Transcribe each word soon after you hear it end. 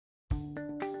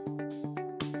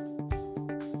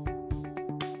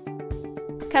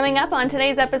Coming up on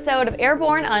today's episode of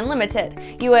Airborne-Unlimited,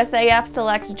 USAF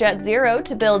selects JetZero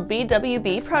to build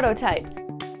BWB prototype.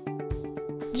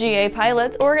 GA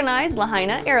pilots organize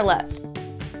Lahaina Airlift.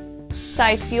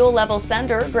 CiES fuel level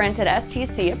sender granted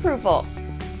STC approval.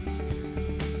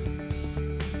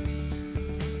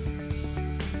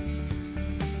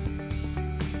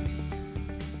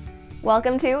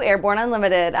 Welcome to Airborne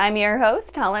Unlimited. I'm your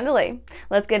host, Holland Lee.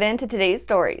 Let's get into today's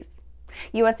stories.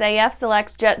 USAF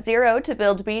selects JetZero to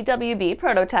build BWB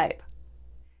prototype.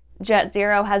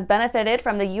 JetZero has benefited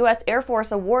from the U.S. Air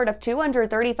Force award of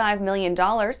 $235 million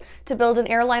to build an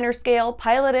airliner-scale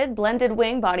piloted blended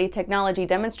wing body technology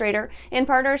demonstrator in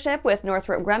partnership with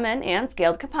Northrop-Grumman and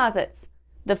Scaled Composites.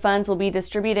 The funds will be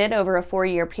distributed over a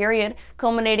 4-year period,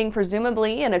 culminating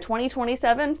presumably in a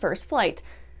 2027 first flight.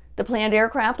 The planned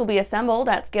aircraft will be assembled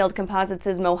at Scaled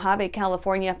Composites' Mojave,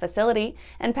 California facility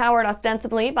and powered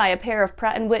ostensibly by a pair of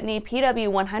Pratt & Whitney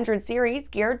PW100 series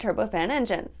geared turbofan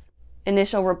engines.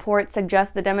 Initial reports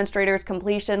suggest the demonstrator's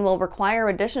completion will require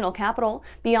additional capital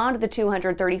beyond the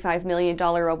 $235 million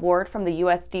award from the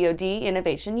U.S. DoD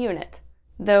Innovation Unit.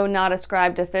 Though not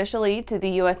ascribed officially to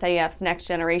the USAF's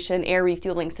next-generation air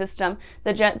refueling system,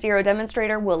 the JetZero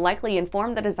demonstrator will likely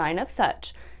inform the design of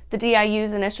such. The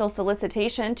DIU's initial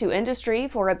solicitation to industry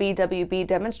for a BWB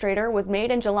demonstrator was made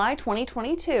in July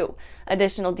 2022.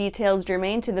 Additional details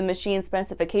germane to the machine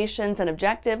specifications and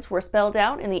objectives were spelled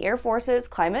out in the Air Force's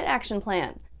Climate Action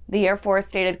Plan. The Air Force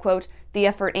stated, quote, "The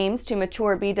effort aims to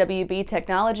mature BWB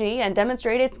technology and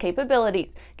demonstrate its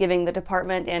capabilities, giving the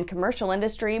department and commercial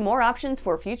industry more options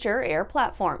for future air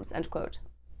platforms," end quote.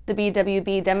 The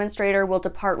BWB demonstrator will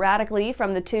depart radically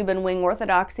from the tube and wing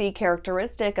orthodoxy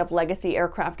characteristic of legacy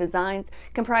aircraft designs,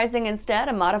 comprising instead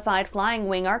a modified flying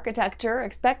wing architecture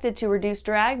expected to reduce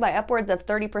drag by upwards of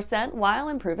 30% while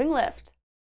improving lift.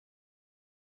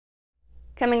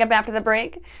 Coming up after the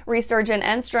break, resurgent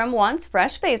Enstrom wants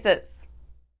fresh faces.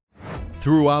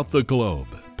 Throughout the globe,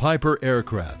 Piper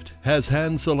Aircraft has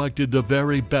hand-selected the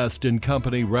very best in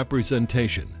company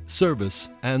representation, service,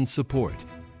 and support.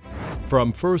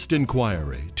 From first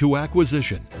inquiry to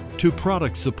acquisition to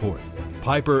product support,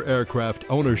 Piper Aircraft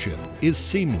ownership is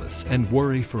seamless and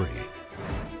worry-free.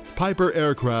 Piper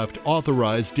Aircraft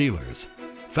authorized dealers,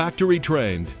 factory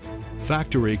trained,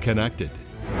 factory connected.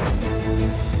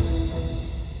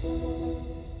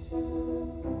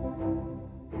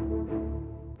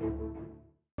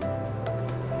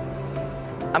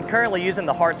 I'm currently using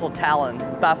the Hartzell Talon,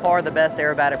 by far the best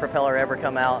aerobatic propeller ever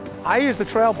come out. I use the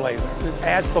Trailblazer. It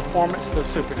adds performance to the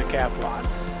Super Decathlon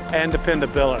and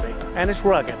dependability, and it's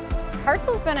rugged.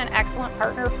 Hartzell's been an excellent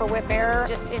partner for Whip Air,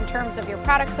 just in terms of your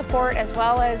product support as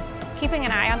well as keeping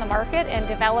an eye on the market and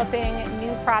developing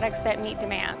new products that meet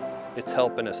demand. It's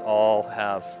helping us all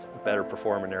have better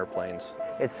performing airplanes.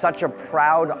 It's such a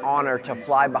proud honor to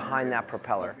fly behind that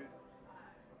propeller.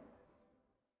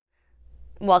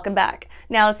 Welcome back.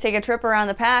 Now let's take a trip around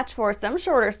the patch for some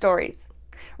shorter stories.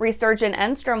 Resurgent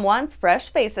Enstrom wants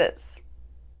fresh faces.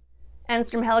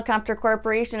 Enstrom Helicopter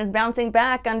Corporation is bouncing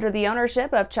back under the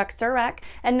ownership of Chuck Surak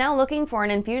and now looking for an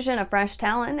infusion of fresh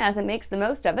talent as it makes the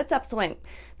most of its upswing.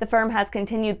 The firm has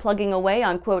continued plugging away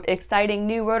on, quote, exciting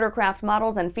new rotorcraft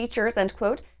models and features, end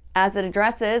quote, as it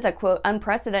addresses a, quote,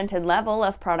 unprecedented level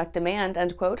of product demand,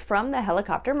 end quote, from the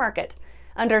helicopter market.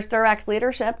 Under Surak's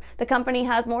leadership, the company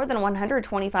has more than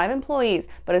 125 employees,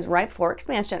 but is ripe for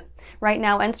expansion. Right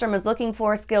now, Enstrom is looking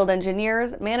for skilled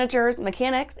engineers, managers,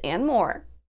 mechanics, and more.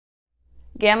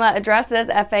 Gamma addresses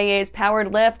FAA's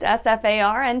Powered Lift,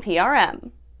 SFAR, and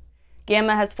PRM.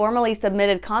 Gamma has formally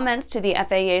submitted comments to the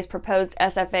FAA's proposed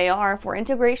SFAR for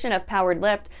integration of powered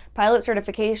lift, pilot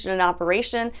certification and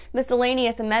operation,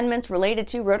 miscellaneous amendments related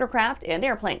to rotorcraft and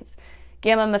airplanes.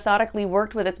 Gamma methodically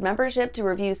worked with its membership to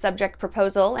review subject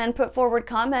proposal and put forward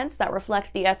comments that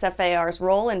reflect the SFAR's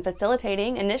role in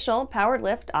facilitating initial powered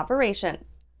lift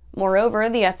operations. Moreover,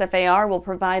 the SFAR will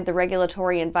provide the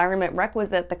regulatory environment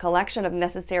requisite the collection of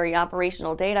necessary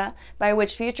operational data by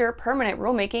which future permanent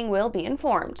rulemaking will be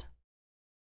informed.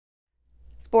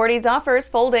 Sporty's offers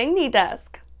folding knee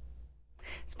desk.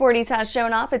 Sporty's has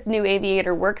shown off its new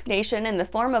Aviator workstation in the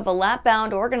form of a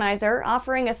lap-bound organizer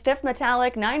offering a stiff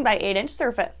metallic 9x8-inch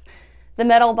surface. The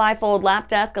metal bifold lap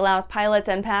desk allows pilots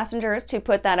and passengers to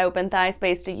put that open thigh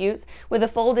space to use with a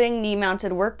folding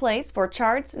knee-mounted workplace for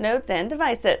charts, notes, and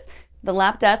devices. The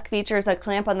lap desk features a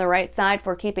clamp on the right side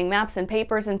for keeping maps and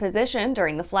papers in position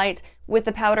during the flight, with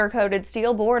the powder-coated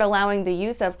steel board allowing the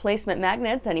use of placement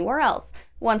magnets anywhere else.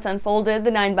 Once unfolded,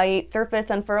 the 9x8 surface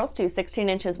unfurls to 16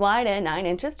 inches wide and 9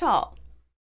 inches tall.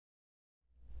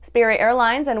 Spirit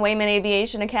Airlines and Wayman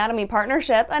Aviation Academy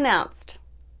partnership announced.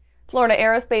 Florida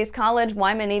Aerospace College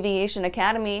Wyman Aviation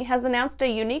Academy has announced a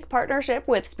unique partnership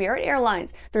with Spirit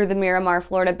Airlines through the Miramar,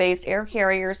 Florida-based air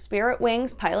carrier's Spirit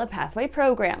Wings Pilot Pathway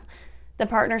program. The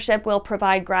partnership will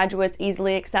provide graduates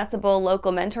easily accessible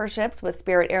local mentorships with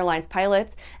Spirit Airlines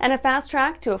pilots and a fast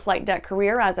track to a flight deck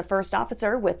career as a first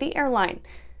officer with the airline.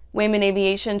 Wyman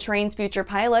Aviation trains future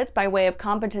pilots by way of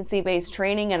competency-based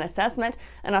training and assessment,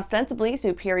 an ostensibly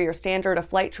superior standard of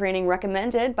flight training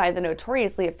recommended by the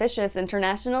notoriously officious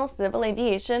International Civil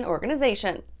Aviation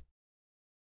Organization.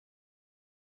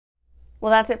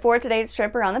 Well, that's it for today's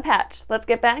trip around the patch. Let's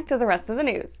get back to the rest of the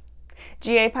news.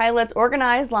 GA pilots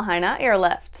organize Lahaina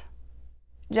Airlift.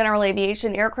 General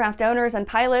aviation aircraft owners and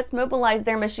pilots mobilized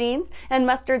their machines and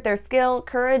mustered their skill,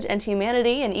 courage, and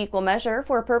humanity in equal measure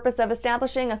for a purpose of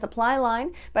establishing a supply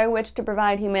line by which to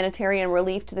provide humanitarian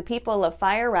relief to the people of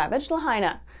fire-ravaged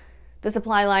Lahaina. The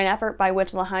supply line effort by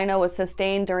which Lahaina was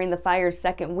sustained during the fire's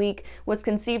second week was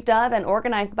conceived of and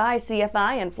organized by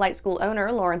CFI and flight school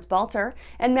owner Lawrence Balter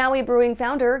and Maui Brewing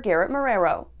founder Garrett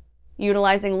Marrero.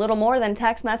 Utilizing little more than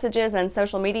text messages and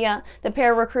social media, the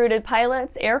pair recruited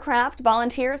pilots, aircraft,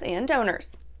 volunteers, and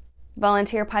donors.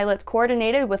 Volunteer pilots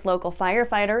coordinated with local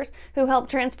firefighters who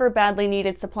helped transfer badly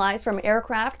needed supplies from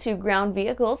aircraft to ground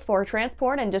vehicles for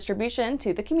transport and distribution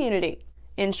to the community.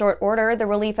 In short order, the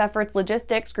relief effort's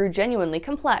logistics grew genuinely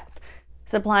complex.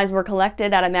 Supplies were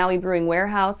collected at a Maui Brewing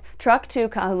warehouse, trucked to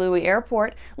Kahului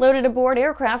Airport, loaded aboard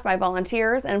aircraft by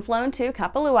volunteers, and flown to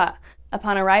Kapalua.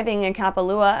 Upon arriving in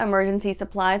Kapalua, emergency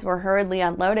supplies were hurriedly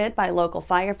unloaded by local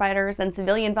firefighters and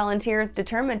civilian volunteers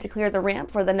determined to clear the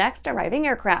ramp for the next arriving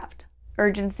aircraft.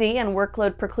 Urgency and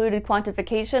workload precluded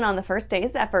quantification on the first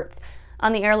day's efforts.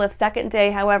 On the airlift's second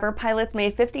day, however, pilots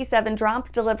made 57 drops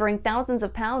delivering thousands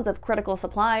of pounds of critical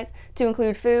supplies to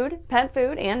include food, pet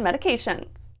food, and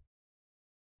medications.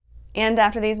 And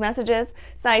after these messages,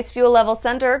 CiES Fuel Level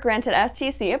Sender granted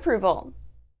STC approval.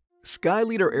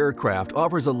 Skyleader Aircraft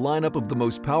offers a lineup of the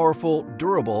most powerful,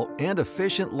 durable, and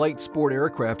efficient light sport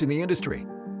aircraft in the industry.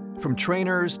 From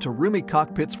trainers to roomy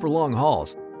cockpits for long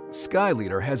hauls,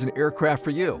 Skyleader has an aircraft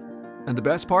for you. And the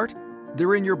best part?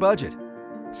 They're in your budget.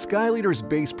 Skyleader's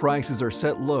base prices are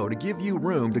set low to give you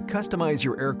room to customize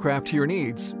your aircraft to your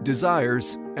needs,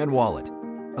 desires, and wallet,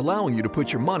 allowing you to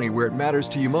put your money where it matters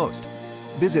to you most.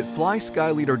 Visit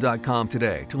flyskyleader.com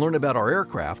today to learn about our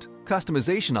aircraft,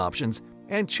 customization options,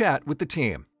 and chat with the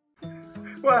team.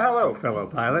 Well, hello, fellow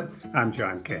pilot. I'm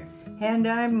John King. And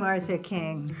I'm Martha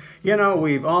King. You know,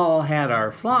 we've all had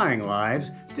our flying lives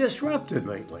disrupted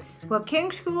lately. Well,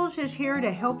 King Schools is here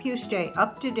to help you stay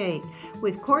up to date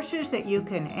with courses that you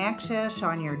can access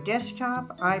on your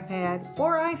desktop, iPad,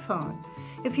 or iPhone.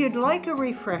 If you'd like a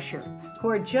refresher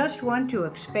or just want to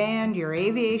expand your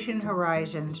aviation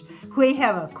horizons, we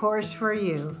have a course for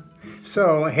you.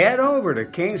 So head over to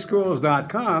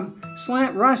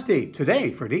kingschools.com/Rusty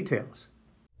today for details.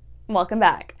 Welcome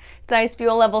back. CiES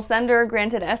Fuel Level Sender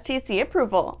granted STC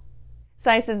approval.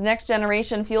 CiES's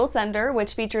next-generation fuel sender,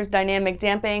 which features dynamic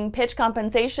damping, pitch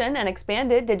compensation, and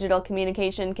expanded digital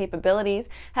communication capabilities,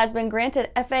 has been granted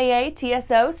FAA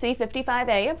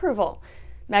TSO-C55a approval.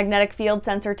 Magnetic field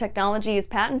sensor technology is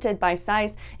patented by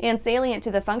CiES and salient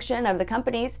to the function of the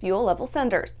company's fuel level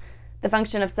senders. The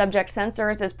function of subject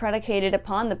sensors is predicated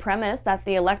upon the premise that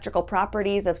the electrical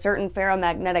properties of certain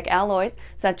ferromagnetic alloys,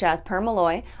 such as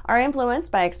permalloy, are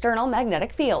influenced by external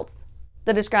magnetic fields.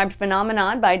 The described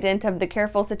phenomenon, by dint of the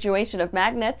careful situation of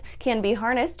magnets, can be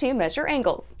harnessed to measure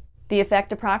angles. The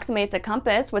effect approximates a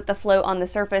compass with the float on the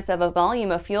surface of a volume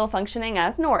of fuel functioning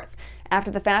as north, after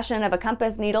the fashion of a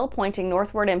compass needle pointing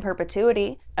northward in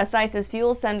perpetuity. A CiES's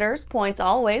fuel senders points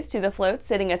always to the float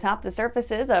sitting atop the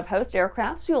surfaces of host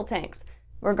aircraft's fuel tanks.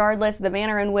 Regardless the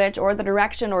manner in which or the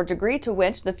direction or degree to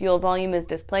which the fuel volume is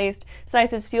displaced,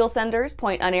 CiES's fuel senders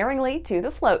point unerringly to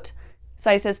the float.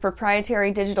 CiES's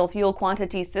proprietary digital fuel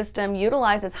quantity system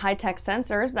utilizes high-tech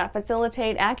sensors that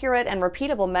facilitate accurate and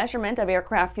repeatable measurement of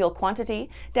aircraft fuel quantity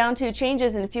down to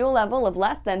changes in fuel level of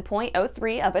less than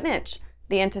 0.03 of an inch.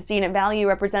 The antecedent value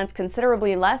represents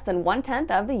considerably less than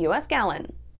 1/10 of the U.S.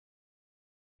 gallon.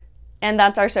 And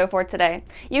that's our show for today.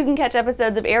 You can catch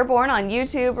episodes of Airborne on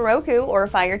YouTube, Roku, or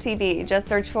Fire TV. Just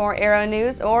search for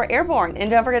Aero-News or Airborne,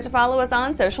 and don't forget to follow us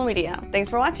on social media. Thanks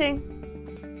for watching.